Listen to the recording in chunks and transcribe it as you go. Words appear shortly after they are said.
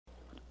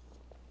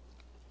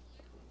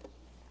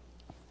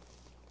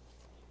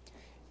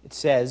It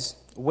says,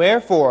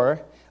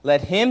 "Wherefore,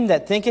 let him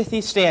that thinketh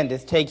he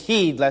standeth take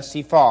heed lest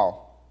he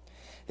fall.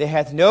 There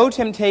hath no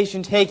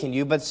temptation taken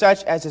you, but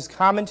such as is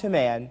common to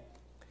man.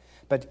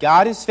 But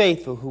God is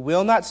faithful, who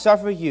will not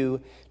suffer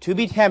you to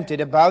be tempted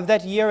above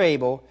that ye are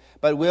able,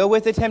 but will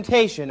with the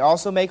temptation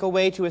also make a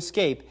way to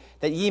escape,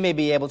 that ye may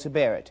be able to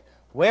bear it.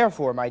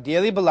 Wherefore, my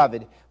dearly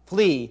beloved,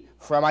 flee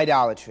from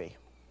idolatry."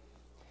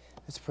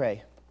 Let's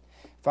pray.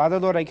 Father,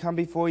 Lord, I come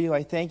before you.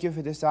 I thank you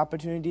for this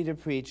opportunity to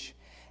preach.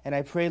 And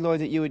I pray,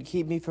 Lord, that you would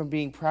keep me from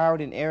being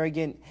proud and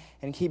arrogant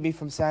and keep me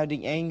from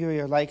sounding angry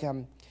or like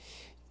I'm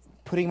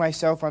putting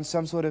myself on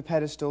some sort of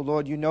pedestal.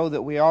 Lord, you know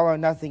that we all are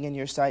nothing in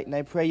your sight, and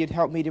I pray you'd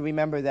help me to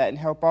remember that and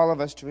help all of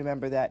us to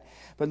remember that.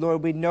 But,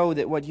 Lord, we know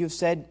that what you've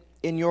said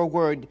in your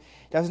word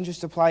doesn't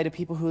just apply to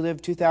people who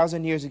lived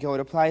 2,000 years ago.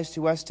 It applies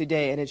to us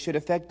today, and it should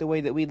affect the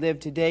way that we live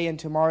today and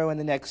tomorrow and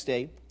the next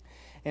day.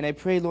 And I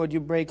pray, Lord, you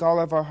break all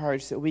of our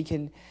hearts that we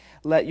can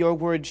let your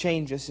word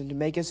change us and to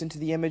make us into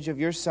the image of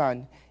your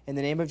Son. In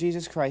the name of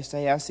Jesus Christ,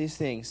 I ask these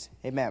things.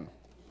 Amen.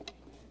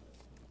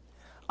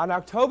 On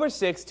October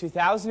 6,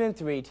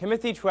 2003,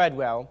 Timothy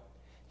Treadwell and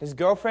his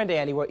girlfriend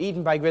Annie were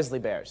eaten by grizzly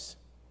bears.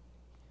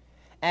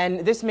 And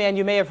this man,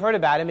 you may have heard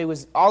about him. He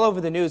was all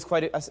over the news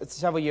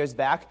several years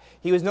back.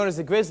 He was known as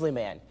the Grizzly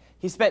Man.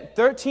 He spent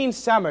 13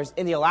 summers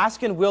in the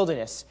Alaskan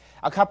wilderness,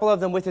 a couple of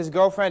them with his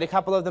girlfriend,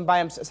 several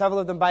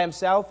of them by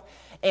himself,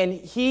 and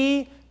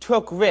he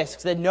took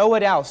risks that no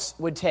one else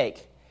would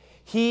take.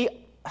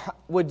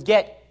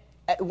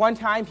 At one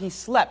time, he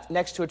slept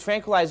next to a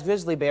tranquilized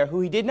grizzly bear who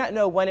he did not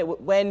know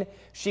when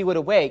she would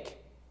awake,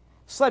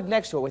 slept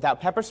next to her without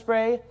pepper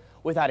spray,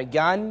 without a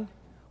gun,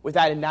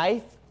 without a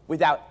knife,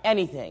 without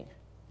anything.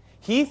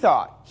 He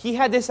thought, he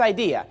had this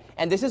idea,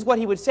 and this is what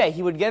he would say.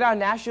 He would get on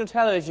national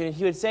television and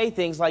he would say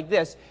things like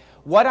this: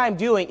 "What I'm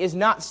doing is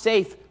not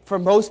safe for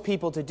most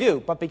people to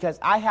do, but because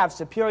I have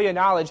superior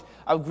knowledge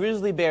of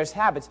grizzly bears'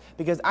 habits,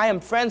 because I am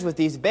friends with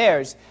these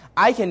bears,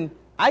 I can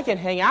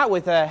hang out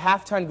with a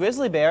half-ton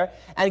grizzly bear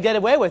and get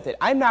away with it.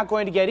 I'm not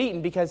going to get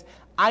eaten because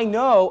I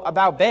know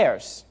about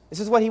bears." This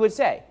is what he would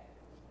say.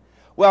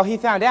 Well, he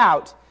found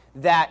out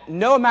that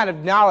no amount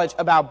of knowledge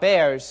about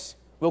bears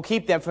will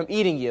keep them from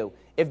eating you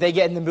if they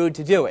get in the mood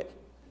to do it.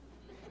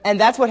 And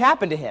that's what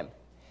happened to him.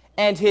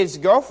 And his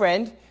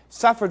girlfriend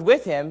suffered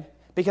with him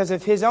because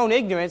of his own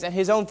ignorance and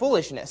his own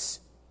foolishness.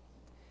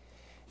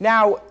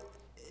 Now,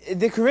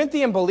 the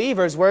Corinthian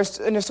believers were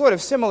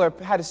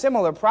had a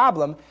similar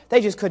problem. They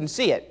just couldn't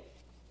see it.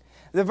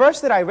 The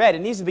verse that I read, it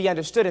needs to be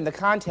understood in the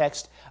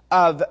context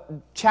of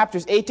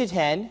chapters 8 to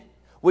 10,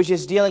 which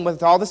is dealing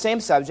with all the same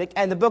subject,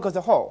 and the book as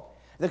a whole.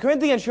 The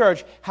Corinthian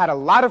church had a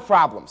lot of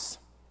problems.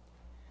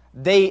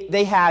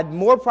 They had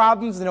more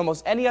problems than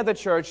almost any other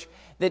church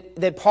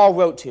that Paul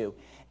wrote to.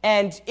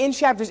 And in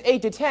chapters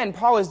 8 to 10,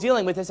 Paul is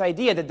dealing with this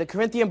idea that the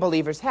Corinthian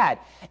believers had.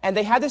 And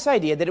they had this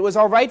idea that it was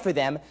all right for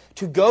them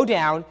to go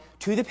down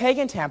to the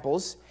pagan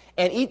temples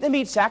and eat the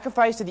meat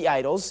sacrificed to the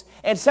idols.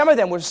 And some of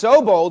them were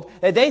so bold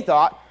that they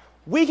thought,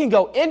 we can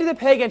go into the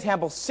pagan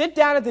temple, sit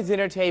down at the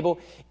dinner table,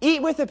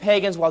 eat with the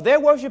pagans while they're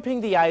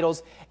worshiping the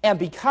idols, and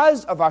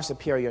because of our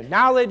superior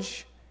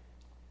knowledge,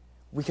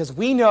 because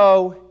we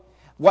know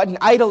what an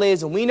idol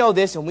is, and we know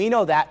this, and we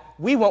know that,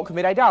 we won't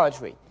commit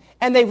idolatry.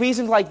 And they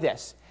reasoned like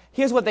this.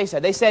 Here's what they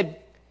said. They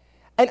said,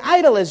 an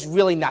idol is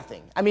really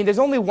nothing. I mean, there's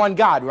only one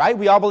God, right?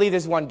 We all believe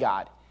there's one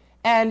God.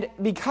 And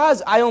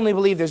because I only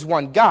believe there's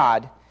one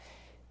God,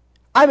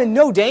 I'm in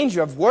no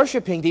danger of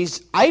worshiping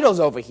these idols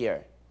over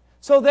here.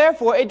 So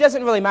therefore, it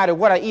doesn't really matter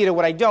what I eat or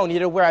what I don't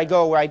eat or where I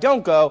go or where I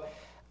don't go.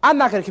 I'm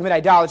not going to commit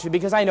idolatry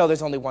because I know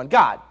there's only one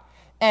God.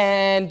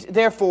 And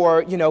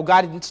therefore,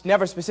 God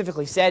never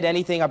specifically said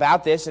anything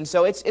about this, and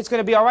so it's going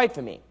to be all right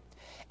for me.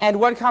 And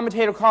one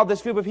commentator called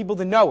this group of people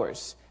the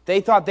knowers.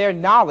 They thought their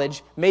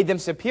knowledge made them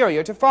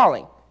superior to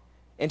falling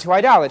into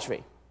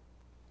idolatry.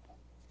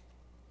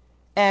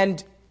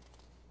 And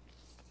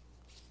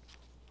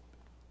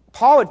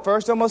Paul at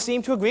first almost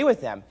seemed to agree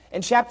with them.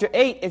 In chapter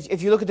 8,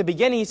 if you look at the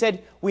beginning, he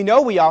said, we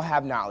know we all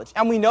have knowledge,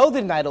 and we know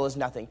that an idol is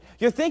nothing.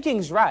 Your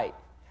thinking's right.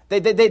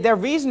 Their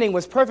reasoning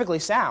was perfectly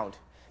sound.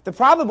 The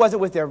problem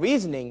wasn't with their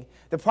reasoning.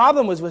 The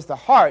problem was with the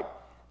heart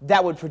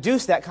that would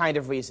produce that kind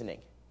of reasoning.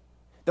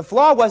 The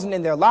flaw wasn't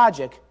in their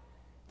logic.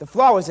 The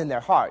flaw was in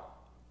their heart.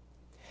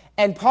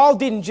 And Paul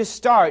didn't just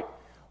start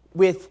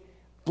with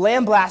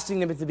blasting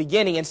them at the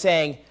beginning and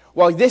saying,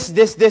 well, this,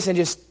 and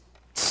just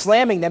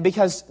slamming them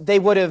because they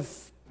would have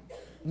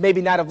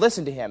maybe not have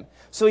listened to him.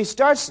 So he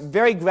starts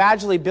very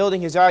gradually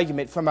building his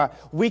argument from a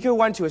weaker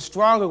one to a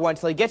stronger one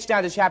until he gets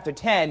down to chapter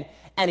 10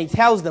 and he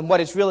tells them what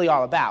it's really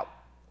all about.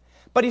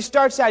 But he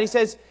starts out, he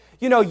says,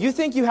 you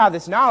think you have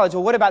this knowledge.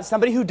 Well, what about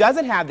somebody who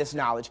doesn't have this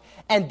knowledge?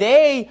 And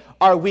they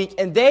are weak,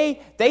 and they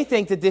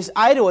think that this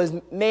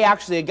idol may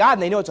actually be a god,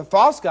 and they know it's a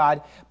false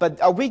god, but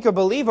a weaker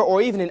believer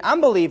or even an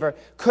unbeliever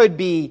could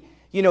be,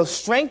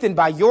 strengthened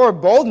by your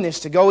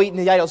boldness to go eat in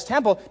the idol's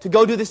temple, to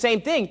go do the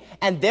same thing,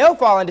 and they'll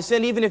fall into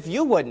sin even if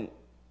you wouldn't.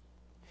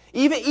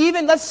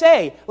 Even let's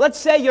say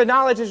your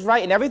knowledge is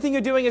right and everything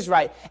you're doing is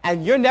right,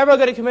 and you're never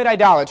going to commit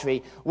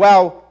idolatry.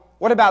 Well,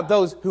 What about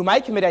those who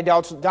might commit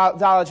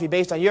idolatry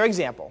based on your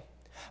example?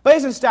 But he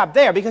doesn't stop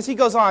there, because he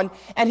goes on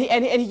and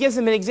he gives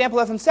them an example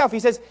of himself.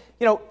 He says,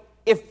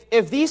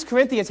 if these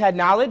Corinthians had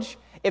knowledge,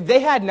 if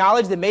they had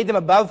knowledge that made them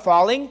above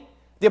falling,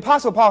 the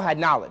Apostle Paul had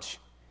knowledge.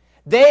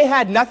 They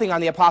had nothing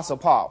on the Apostle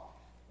Paul.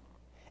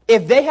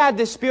 If they had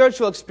this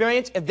spiritual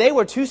experience, if they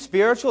were too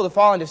spiritual to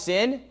fall into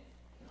sin,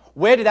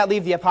 where did that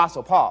leave the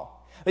Apostle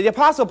Paul? But the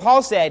Apostle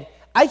Paul said,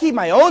 I keep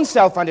my own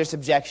self under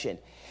subjection.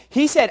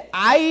 He said,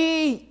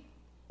 I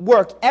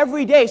work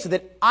every day so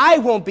that I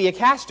won't be a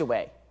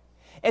castaway.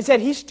 And said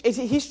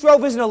he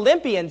strove as an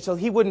Olympian so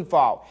he wouldn't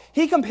fall.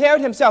 He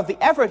compared himself,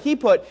 the effort he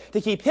put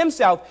to keep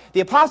himself, the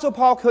Apostle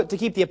Paul could to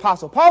keep the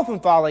Apostle Paul from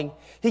falling,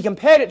 he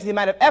compared it to the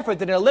amount of effort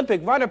that an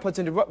Olympic runner puts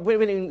into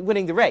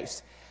winning the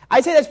race.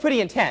 I'd say that's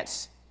pretty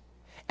intense.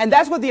 And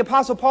that's what the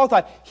Apostle Paul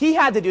thought he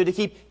had to do to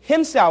keep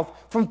himself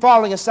from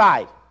falling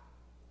aside.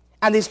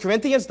 And these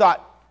Corinthians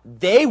thought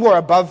they were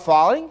above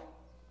falling.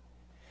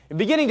 And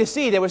beginning to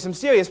see there were some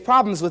serious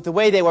problems with the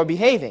way they were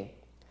behaving.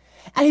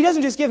 And he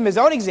doesn't just give them his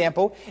own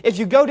example. If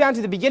you go down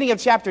to the beginning of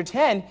chapter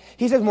 10,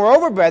 he says,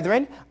 moreover,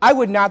 brethren, I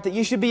would not that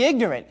you should be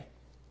ignorant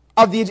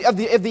of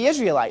the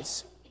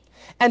Israelites.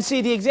 And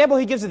see, the example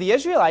he gives of the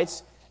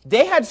Israelites,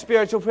 they had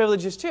spiritual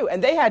privileges too,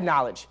 and they had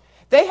knowledge.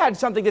 They had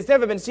something that's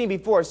never been seen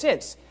before or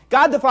since.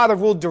 God the Father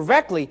ruled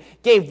directly,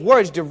 gave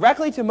words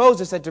directly to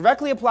Moses that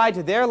directly applied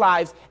to their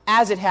lives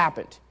as it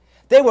happened.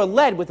 They were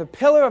led with a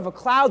pillar of a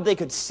cloud they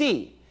could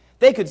see.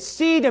 They could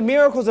see the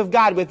miracles of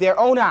God with their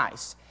own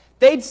eyes.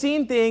 They'd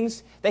seen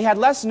things. They had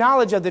less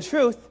knowledge of the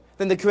truth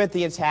than the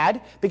Corinthians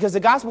had because the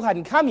gospel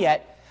hadn't come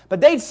yet, but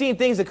they'd seen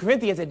things the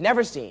Corinthians had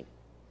never seen.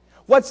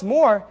 What's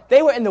more,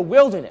 they were in the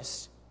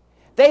wilderness.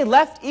 They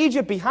left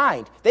Egypt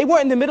behind. They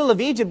weren't in the middle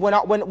of Egypt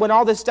when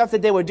all this stuff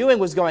that they were doing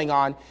was going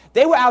on.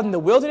 They were out in the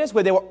wilderness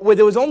where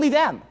there was only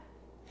them.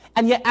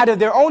 And yet out of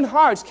their own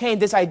hearts came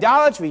this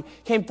idolatry,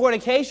 came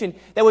fornication.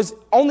 There was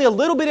only a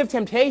little bit of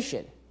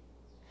temptation.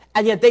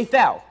 And yet they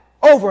fell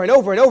over and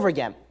over and over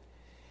again.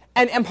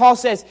 And Paul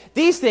says,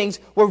 these things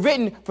were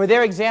written for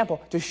their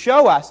example, to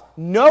show us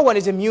no one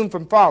is immune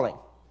from falling.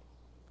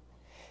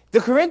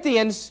 The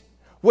Corinthians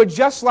were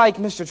just like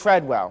Mr.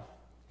 Treadwell.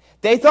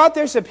 They thought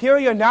their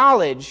superior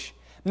knowledge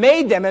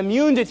made them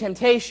immune to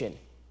temptation.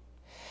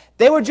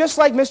 They were just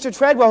like Mr.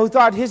 Treadwell, who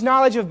thought his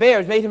knowledge of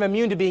bears made him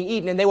immune to being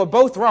eaten, and they were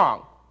both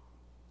wrong.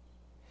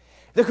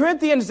 The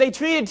Corinthians, they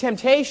treated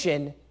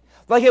temptation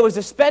like it was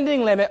the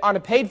spending limit on a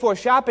paid-for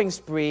shopping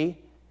spree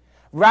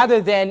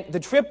rather than the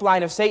trip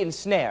line of Satan's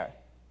snare.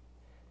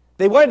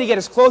 They wanted to get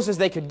as close as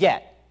they could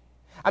get.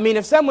 I mean,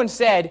 if someone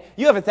said,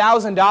 you have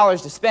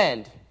 $1,000 to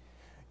spend,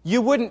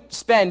 you wouldn't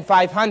spend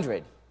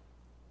 $500.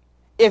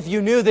 If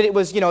you knew that it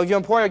was, if your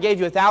employer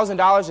gave you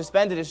 $1,000 to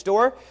spend at a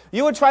store,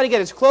 you would try to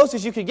get as close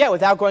as you could get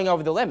without going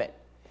over the limit.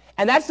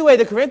 And that's the way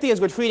the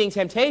Corinthians were treating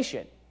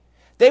temptation.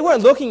 They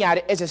weren't looking at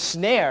it as a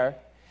snare,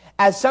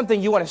 as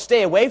something you want to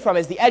stay away from,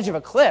 as the edge of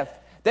a cliff.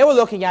 They were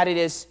looking at it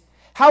as,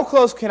 how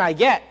close can I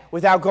get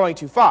without going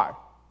too far?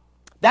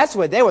 That's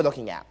what they were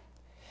looking at.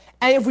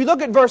 And if we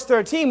look at verse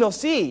 13, we'll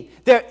see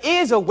there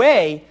is a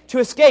way to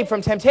escape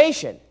from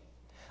temptation.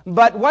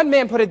 But one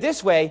man put it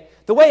this way,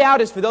 the way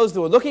out is for those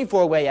who are looking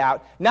for a way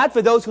out, not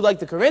for those who, like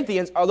the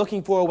Corinthians, are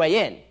looking for a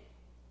way in.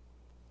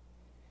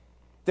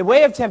 The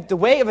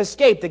way of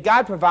escape that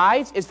God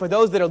provides is for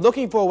those that are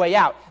looking for a way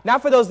out,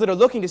 not for those that are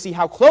looking to see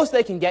how close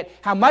they can get,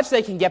 how much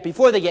they can get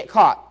before they get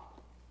caught.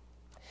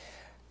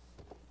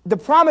 The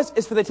promise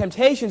is for the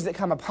temptations that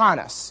come upon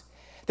us.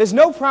 There's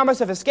no promise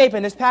of escape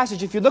in this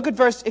passage. If you look at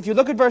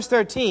verse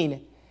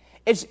 13,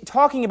 it's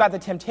talking about the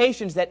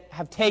temptations that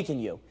have taken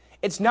you.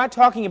 It's not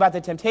talking about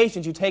the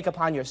temptations you take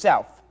upon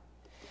yourself.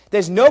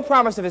 There's no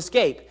promise of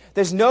escape.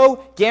 There's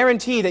no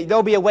guarantee that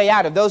there'll be a way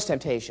out of those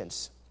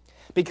temptations.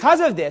 Because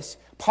of this,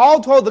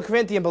 Paul told the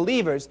Corinthian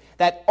believers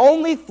that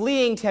only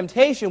fleeing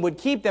temptation would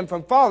keep them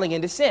from falling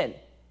into sin.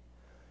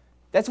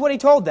 That's what he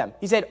told them.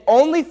 He said,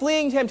 only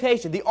fleeing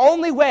temptation. The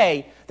only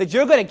way that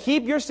you're going to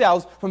keep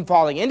yourselves from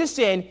falling into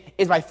sin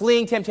is by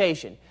fleeing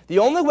temptation. The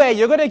only way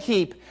you're going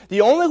to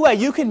the only way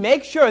you can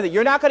make sure that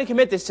you're not going to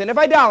commit this sin of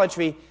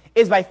idolatry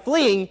is by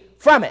fleeing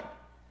from it.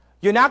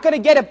 You're not going to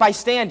get it by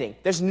standing.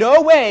 There's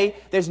no way,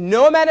 there's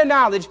no amount of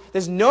knowledge,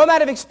 there's no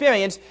amount of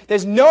experience,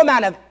 there's no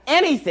amount of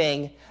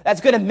anything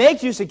that's going to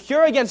make you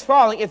secure against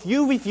falling if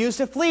you refuse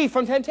to flee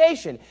from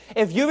temptation,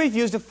 if you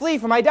refuse to flee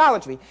from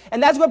idolatry.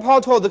 And that's what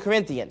Paul told the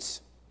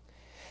Corinthians.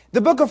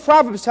 The book of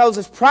Proverbs tells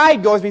us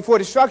pride goes before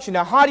destruction,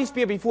 a haughty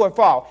spirit before a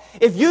fall.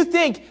 If you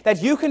think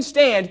that you can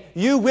stand,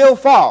 you will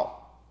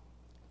fall.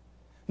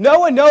 No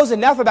one knows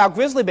enough about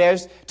grizzly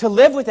bears to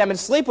live with them and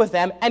sleep with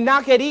them and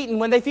not get eaten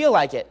when they feel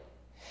like it.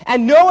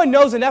 And no one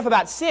knows enough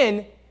about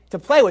sin to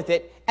play with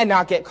it and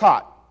not get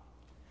caught.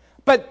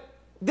 But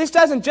this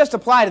doesn't just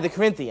apply to the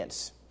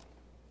Corinthians.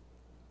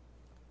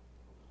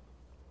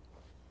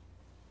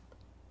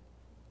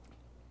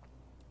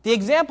 The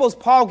examples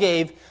Paul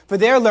gave for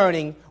their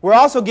learning were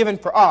also given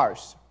for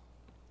ours.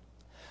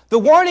 The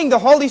warning the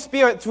Holy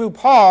Spirit through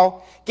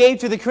Paul gave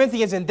to the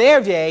Corinthians in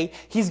their day,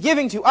 he's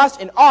giving to us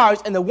in ours,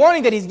 and the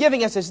warning that he's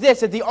giving us is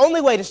this, that the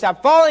only way to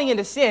stop falling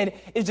into sin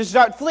is to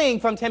start fleeing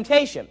from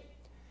temptation.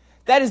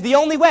 That is the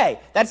only way.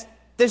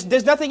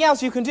 There's nothing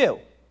else you can do.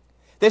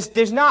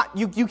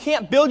 You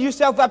can't build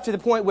yourself up to the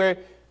point where,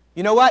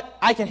 you know what,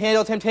 I can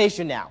handle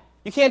temptation now.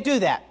 You can't do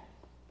that.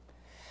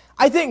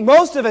 I think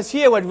most of us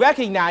here would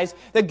recognize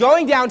that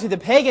going down to the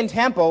pagan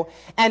temple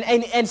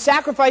and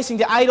sacrificing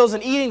to idols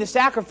and eating the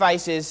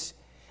sacrifices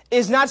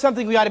is not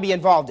something we ought to be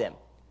involved in.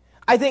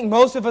 I think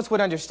most of us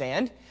would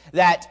understand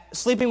that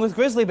sleeping with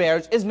grizzly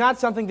bears is not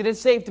something that is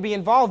safe to be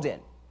involved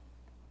in.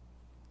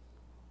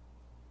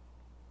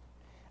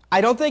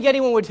 I don't think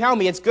anyone would tell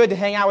me it's good to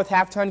hang out with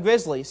half-ton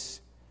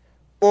grizzlies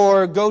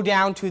or go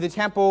down to the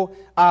temple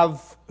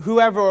of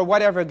whoever or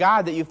whatever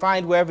God that you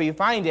find wherever you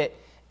find it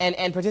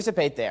and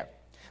participate there.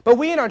 But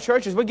we in our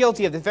churches, we're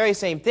guilty of the very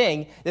same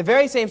thing, the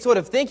very same sort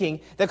of thinking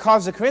that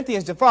caused the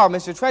Corinthians to fall,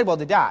 Mr. Treadwell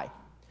to die.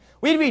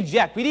 We'd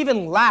reject, we'd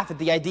even laugh at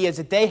the ideas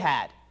that they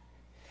had.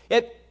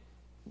 Yet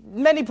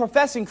many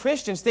professing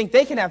Christians think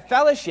they can have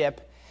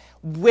fellowship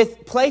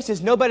with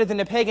places no better than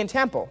a pagan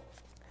temple.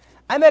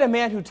 I met a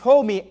man who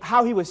told me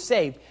how he was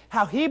saved,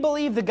 how he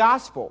believed the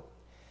gospel.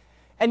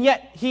 And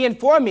yet he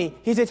informed me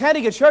he's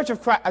attending a Church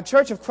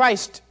of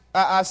Christ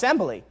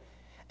assembly.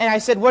 And I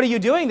said, what are you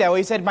doing there? Well,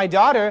 he said, my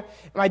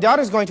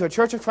daughter's going to a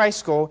Church of Christ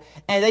school,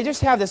 and they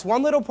just have this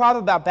one little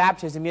problem about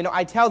baptism. You know,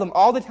 I tell them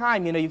all the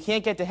time, you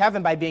can't get to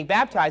heaven by being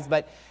baptized,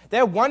 but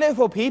they're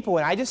wonderful people,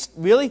 and I just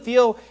really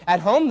feel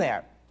at home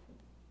there.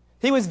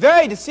 He was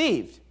very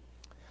deceived.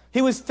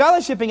 He was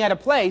fellowshipping at a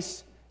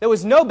place that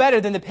was no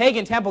better than the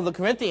pagan temple the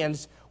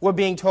Corinthians were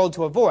being told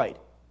to avoid.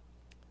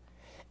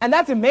 And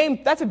that's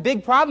a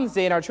big problem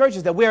today in our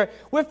churches, that we're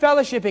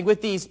fellowshipping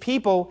with these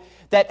people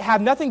that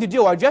have nothing to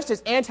do, are just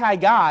as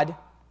anti-God.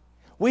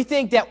 We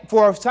think that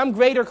for some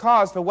greater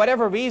cause, for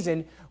whatever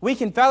reason, we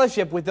can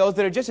fellowship with those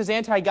that are just as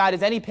anti-God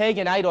as any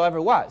pagan idol ever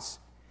was.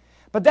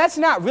 But that's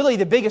not really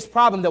the biggest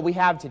problem that we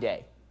have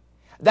today.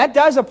 That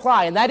does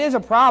apply, and that is a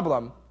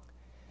problem.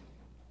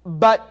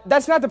 But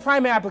that's not the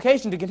primary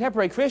application to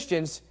contemporary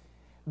Christians,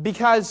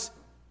 because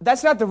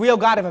that's not the real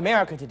God of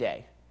America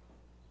today.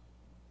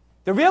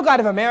 The real God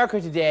of America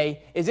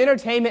today is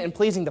entertainment and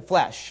pleasing the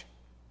flesh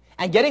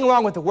and getting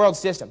along with the world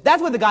system.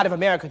 That's what the God of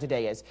America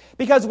today is.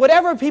 Because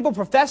whatever people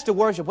profess to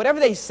worship, whatever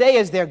they say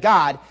is their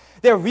God,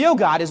 their real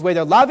God is where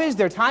their love is,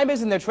 their time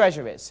is, and their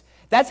treasure is.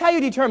 That's how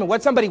you determine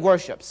what somebody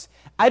worships.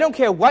 I don't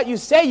care what you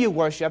say you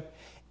worship.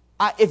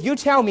 If you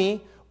tell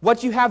me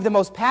what you have the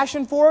most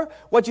passion for,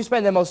 what you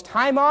spend the most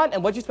time on,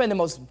 and what you spend the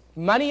most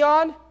money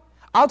on,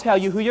 I'll tell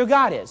you who your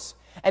God is.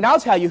 And I'll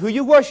tell you who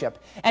you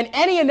worship. And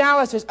any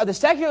analysis of the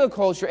secular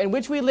culture in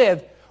which we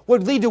live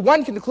would lead to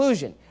one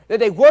conclusion, that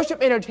they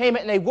worship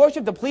entertainment and they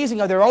worship the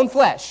pleasing of their own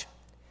flesh.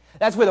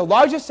 That's where the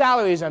largest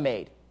salaries are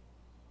made.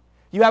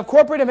 You have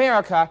corporate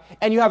America,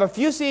 and you have a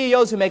few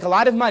CEOs who make a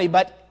lot of money,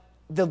 but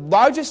the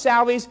largest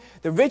salaries,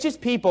 the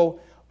richest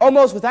people,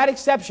 almost without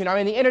exception, are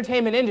in the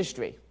entertainment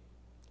industry,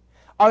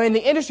 are in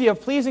the industry of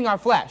pleasing our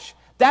flesh.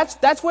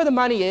 That's where the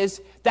money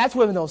is. That's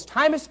where the most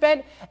time is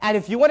spent. And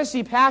if you want to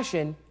see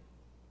passion,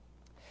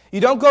 you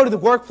don't go to the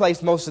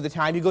workplace most of the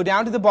time. You go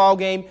down to the ball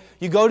game.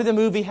 You go to the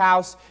movie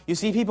house. You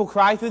see people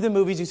cry through the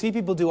movies. You see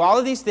people do all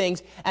of these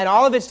things, and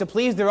all of it's to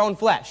please their own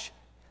flesh.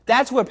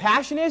 That's where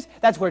passion is.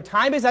 That's where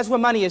time is. That's where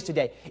money is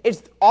today.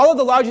 It's all of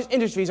the largest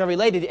industries are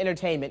related to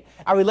entertainment,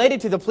 are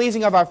related to the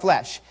pleasing of our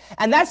flesh.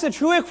 And that's the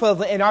true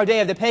equivalent in our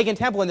day of the pagan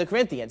temple in the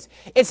Corinthians.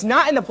 It's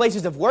not in the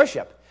places of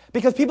worship,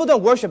 because people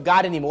don't worship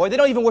God anymore. They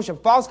don't even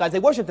worship false gods. They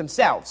worship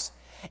themselves.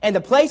 And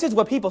the places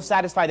where people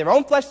satisfy their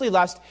own fleshly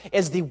lust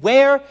is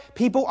where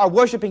people are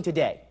worshiping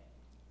today.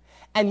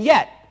 And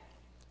yet,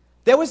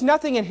 there was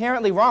nothing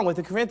inherently wrong with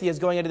the Corinthians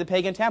going into the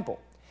pagan temple.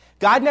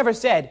 God never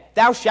said,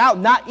 "Thou shalt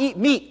not eat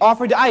meat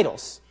offered to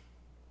idols."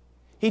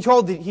 He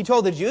told the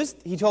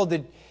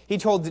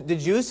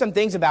Jews some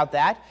things about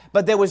that,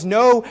 but there was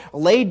no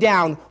laid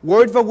down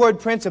word for word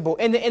principle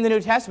in the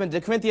New Testament. The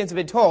Corinthians have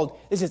been told,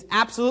 this is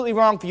absolutely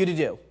wrong for you to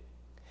do.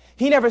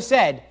 He never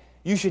said,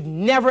 you should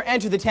never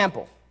enter the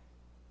temple.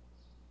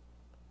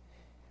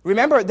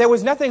 Remember, there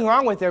was nothing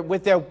wrong with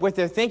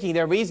their thinking,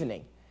 their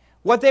reasoning.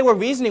 What they were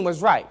reasoning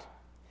was right.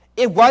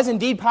 It was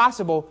indeed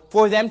possible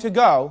for them to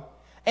go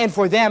and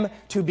for them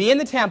to be in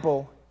the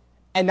temple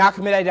and not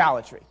commit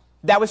idolatry.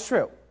 That was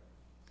true.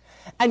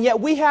 And yet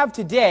we have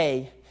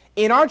today,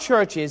 in our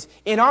churches,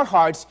 in our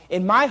hearts,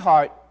 in my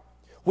heart,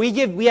 we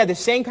have the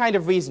same kind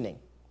of reasoning.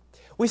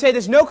 We say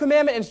there's no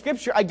commandment in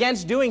Scripture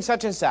against doing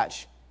such and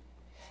such.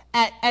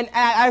 And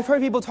I've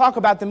heard people talk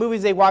about the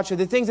movies they watch or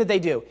the things that they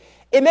do.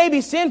 It may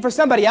be sin for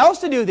somebody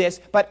else to do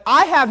this, but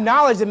I have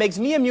knowledge that makes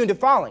me immune to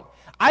falling.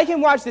 I can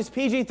watch this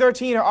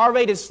PG-13 or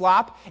R-rated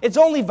slop. It's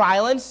only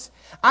violence.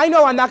 I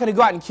know I'm not going to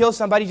go out and kill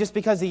somebody just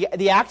because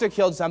the actor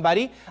killed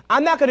somebody.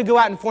 I'm not going to go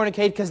out and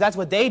fornicate because that's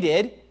what they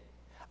did.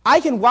 I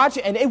can watch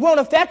it and it won't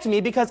affect me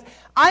because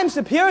I'm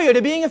superior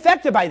to being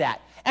affected by that.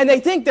 And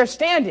they think they're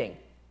standing.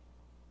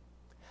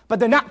 But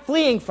they're not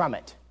fleeing from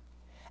it.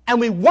 And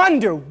we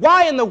wonder,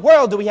 why in the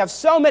world do we have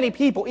so many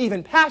people,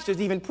 even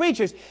pastors, even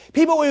preachers,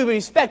 people we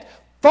respect,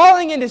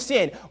 falling into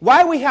sin?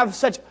 Why do we have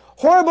such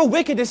horrible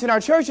wickedness in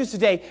our churches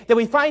today that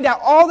we find out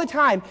all the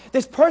time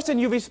this person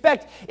you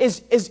respect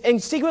is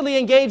secretly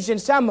engaged in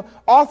some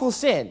awful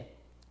sin?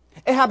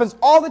 It happens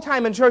all the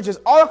time in churches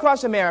all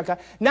across America,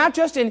 not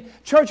just in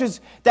churches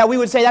that we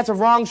would say that's a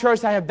wrong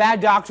church, that have bad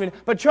doctrine,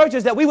 but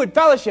churches that we would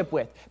fellowship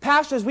with,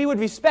 pastors we would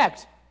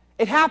respect.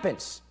 It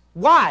happens.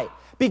 Why?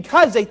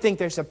 Because they think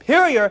they're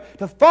superior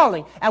to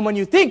falling. And when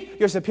you think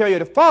you're superior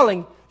to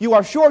falling, you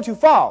are sure to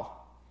fall.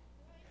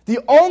 The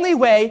only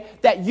way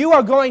that you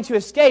are going to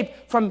escape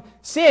from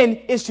sin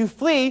is to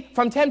flee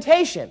from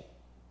temptation.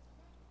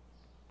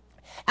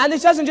 And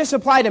this doesn't just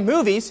apply to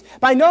movies.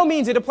 By no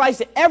means it applies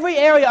to every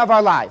area of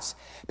our lives.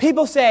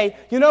 People say,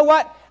 you know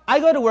what?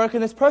 I go to work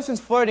and this person's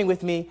flirting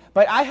with me,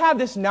 but I have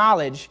this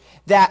knowledge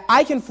that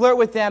I can flirt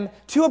with them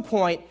to a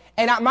point,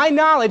 and my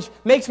knowledge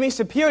makes me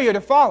superior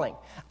to falling.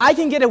 I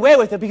can get away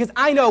with it because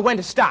I know when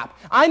to stop.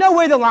 I know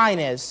where the line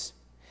is.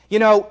 You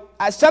know,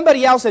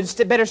 somebody else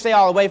had better stay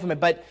all away from it,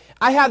 but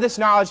I have this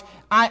knowledge.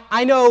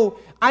 I know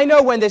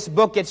when this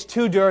book gets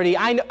too dirty.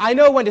 I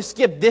know when to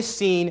skip this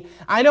scene.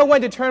 I know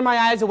when to turn my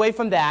eyes away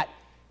from that.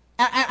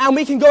 And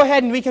we can go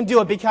ahead and we can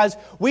do it because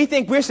we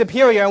think we're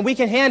superior and we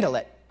can handle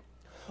it.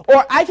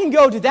 Or I can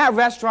go to that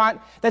restaurant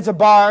that's a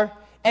bar,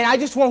 and I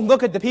just won't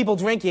look at the people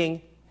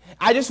drinking.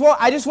 I just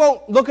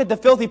won't look at the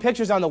filthy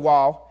pictures on the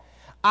wall.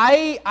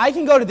 I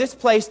can go to this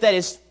place that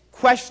is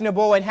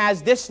questionable and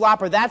has this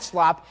slop or that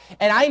slop,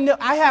 and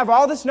I have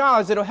all this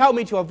knowledge that will help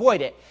me to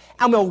avoid it.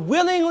 And we'll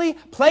willingly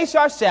place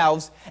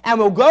ourselves, and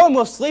we'll go and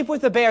we'll sleep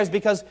with the bears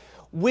because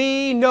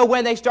we know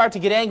when they start to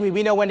get angry,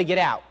 we know when to get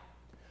out.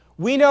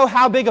 We know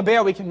how big a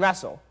bear we can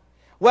wrestle.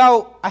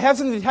 Well, I have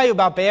something to tell you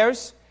about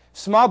bears.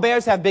 Small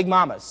bears have big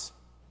mamas.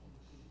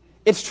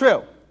 It's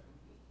true.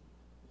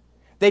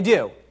 They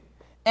do.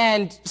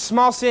 And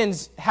small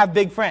sins have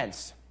big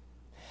friends.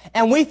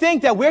 And we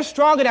think that we're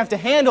strong enough to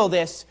handle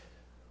this.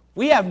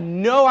 We have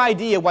no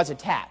idea what's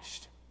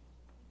attached.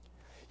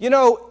 You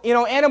know,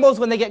 animals,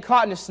 when they get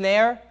caught in a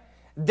snare,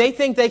 they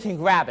think they can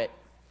grab it.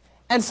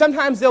 And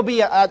sometimes there'll be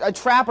a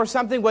trap or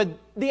something where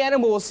the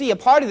animal will see a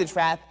part of the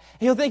trap,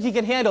 and he'll think he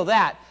can handle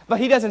that,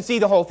 but he doesn't see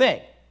the whole thing,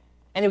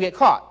 and he'll get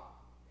caught.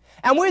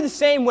 And we're the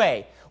same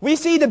way. We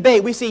see the bait.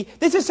 We see,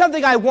 this is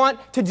something I want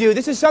to do.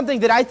 This is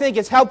something that I think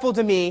is helpful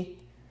to me.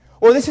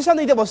 Or this is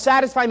something that will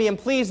satisfy me and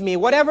please me,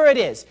 whatever it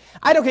is.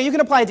 I don't care. You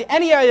can apply it to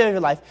any area of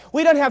your life.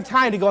 We don't have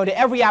time to go into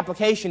every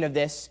application of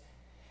this,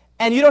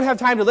 and you don't have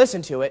time to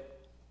listen to it.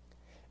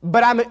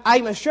 But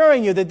I'm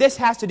assuring you that this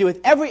has to do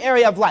with every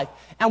area of life.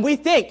 And we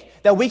think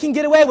that we can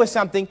get away with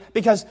something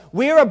because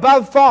we're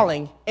above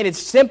falling, and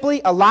it's simply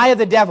a lie of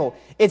the devil.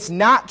 It's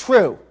not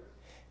true.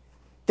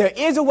 There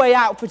is a way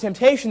out for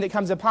temptation that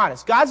comes upon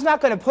us. God's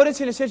not going to put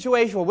us in a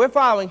situation where we're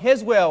following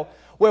His will,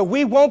 where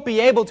we won't be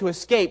able to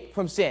escape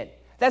from sin.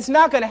 That's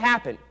not going to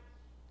happen.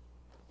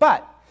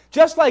 But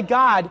just like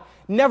God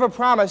never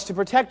promised to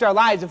protect our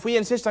lives if we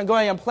insist on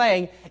going and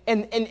playing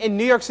in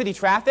New York City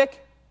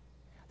traffic,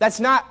 that's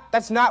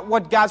not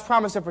what God's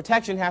promise of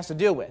protection has to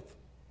do with.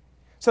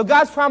 So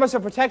God's promise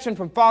of protection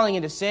from falling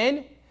into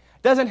sin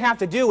doesn't have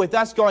to do with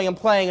us going and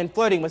playing and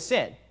flirting with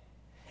sin.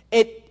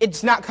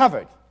 It's not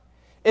covered.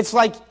 It's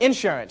like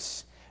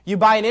insurance. You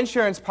buy an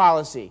insurance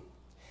policy.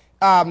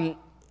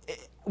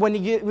 When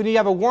you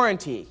have a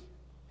warranty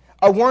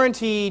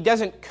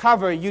doesn't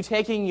cover you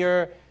taking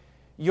your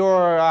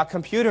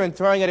computer and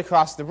throwing it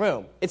across the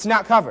room. It's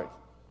not covered.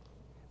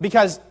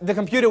 Because the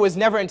computer was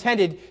never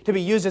intended to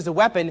be used as a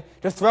weapon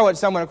to throw at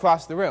someone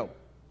across the room.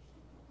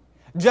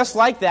 Just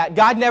like that,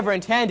 God never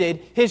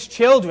intended His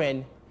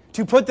children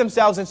to put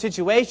themselves in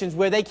situations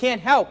where they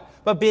can't help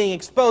but being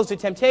exposed to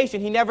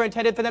temptation He never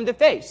intended for them to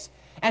face.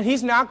 And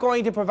He's not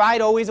going to provide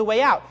always a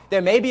way out.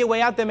 There may be a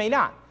way out, there may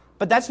not.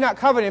 But that's not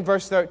covered in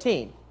verse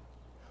 13.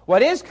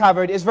 What is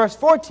covered is verse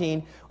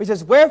 14, which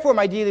says, "Wherefore,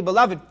 my dearly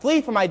beloved,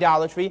 flee from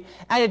idolatry."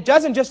 And it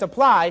doesn't just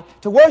apply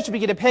to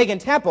worshiping at a pagan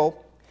temple.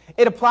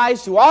 It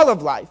applies to all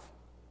of life.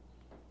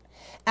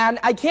 And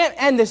I can't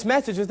end this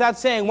message without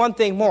saying one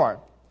thing more.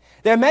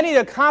 There are many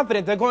that are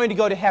confident they're going to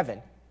go to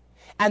heaven.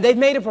 And they've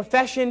made a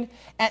profession,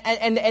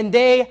 and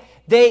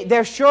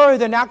they're sure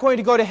they're not going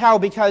to go to hell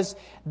because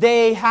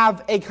they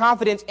have a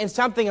confidence in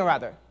something or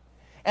other.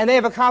 And they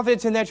have a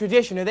confidence in their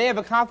tradition, or they have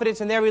a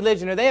confidence in their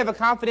religion, or they have a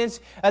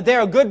confidence that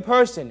they're a good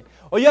person,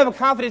 or you have a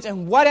confidence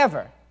in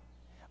whatever.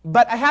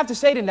 But I have to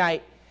say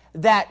tonight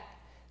that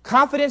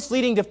confidence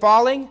leading to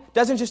falling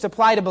doesn't just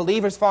apply to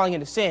believers falling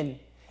into sin.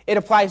 It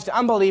applies to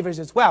unbelievers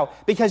as well.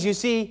 Because you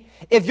see,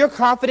 if you're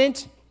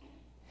confident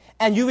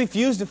and you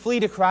refuse to flee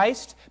to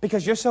Christ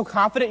because you're so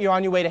confident you're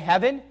on your way to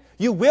heaven,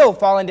 you will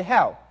fall into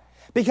hell.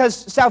 Because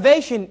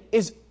salvation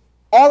is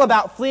all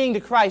about fleeing to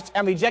Christ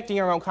and rejecting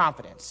your own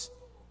confidence.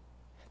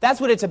 That's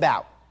what it's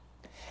about.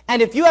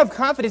 And if you have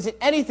confidence in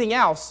anything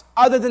else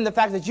other than the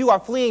fact that you are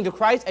fleeing to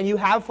Christ and you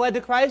have fled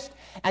to Christ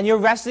and you're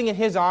resting in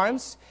His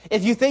arms,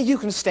 if you think you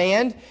can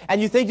stand and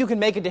you think you can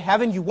make it to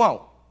heaven, you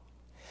won't.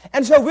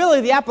 And so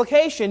really the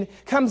application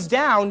comes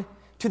down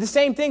to the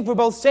same thing for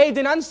both saved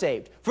and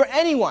unsaved, for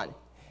anyone.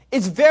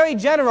 It's very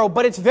general,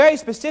 but it's very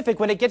specific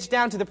when it gets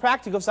down to the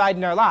practical side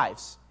in our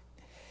lives.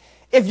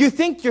 If you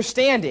think you're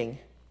standing,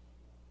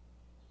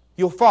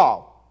 you'll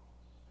fall.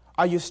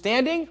 Are you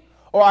standing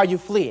or are you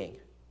fleeing?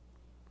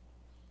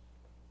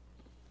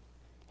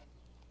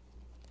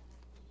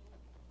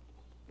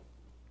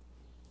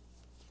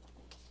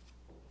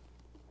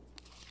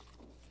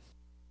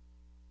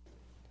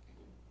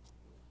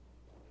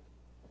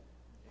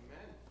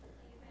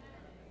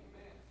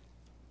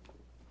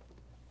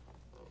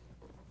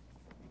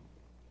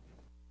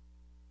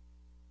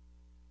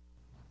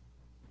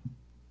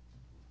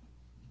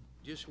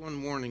 Just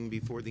one warning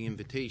before the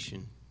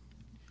invitation.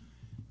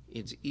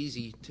 It's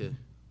easy to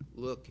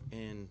look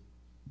and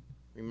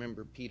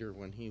remember Peter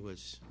when he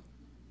was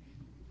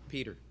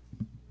Peter.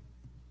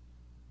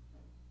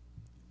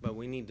 But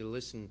we need to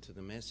listen to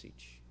the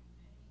message,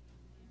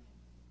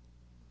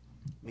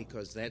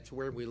 because that's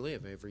where we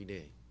live every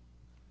day.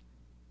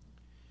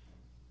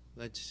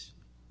 Let's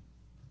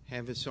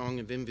have a song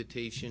of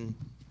invitation.